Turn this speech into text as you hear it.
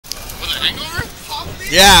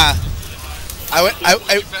Yeah.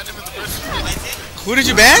 Who did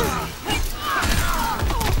you ban?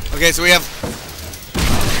 Okay, so we have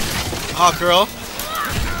Hawkgirl.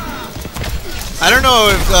 I don't know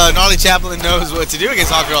if Gnarly Chaplin knows what to do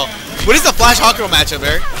against Hawkgirl. What is the Flash Hawkgirl matchup,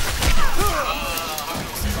 Eric?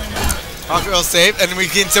 Hawkgirl safe, and we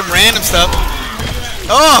get some random stuff.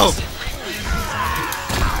 Oh!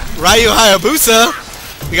 Ryu Hayabusa.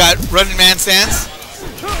 We got running man stance.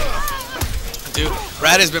 Dude,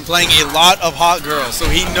 Brad has been playing a lot of Hawkgirl, so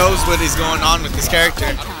he knows what is going on with this character.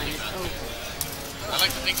 I like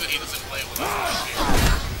to think that he doesn't play with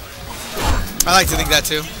us. I like to think that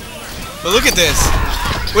too. But look at this.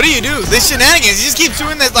 What do you do? This shenanigans. He just keeps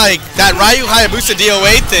doing that, like, that Ryu Hayabusa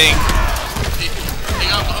DOA thing. He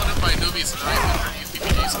got loaded by newbies tonight with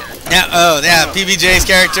PBJ's character. Yeah, oh, yeah, PBJ's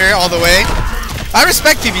character all the way. I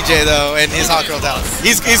respect PBJ, though, and his Hawkgirl talent.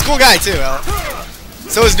 He's a cool guy, too.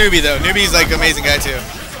 So is Newbie, though. Newbie's, like, an amazing guy, too.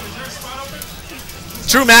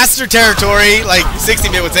 True master territory, like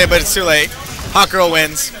 60-bit would say, but it's too late. Hawkgirl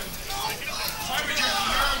wins.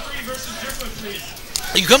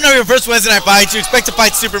 You come to your first Wednesday night fight, you expect to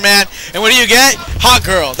fight Superman, and what do you get?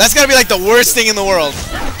 Hawkgirl. That's gotta be like the worst thing in the world.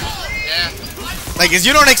 Yeah. Like, cause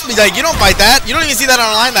you don't you don't fight that. You don't even see that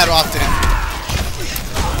online that often.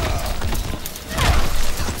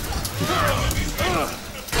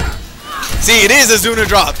 See, it is a Zuna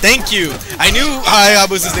drop. Thank you. I knew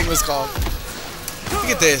Hayabusa's thing was called. Look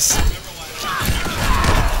at this.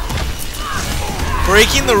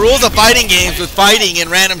 Breaking the rules of fighting games with fighting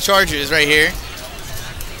and random charges right here.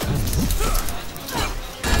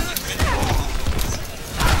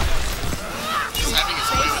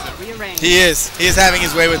 He is having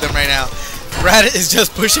his way with them right now. Brad is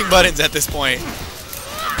just pushing buttons at this point.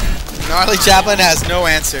 Gnarly Chaplin has no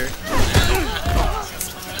answer.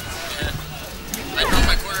 I dropped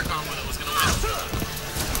my quarter combo that was gonna win.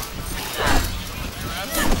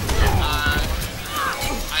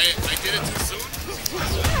 I did it too soon.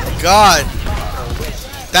 God,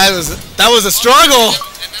 that was a struggle.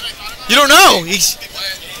 You don't know.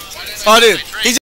 Oh, dude.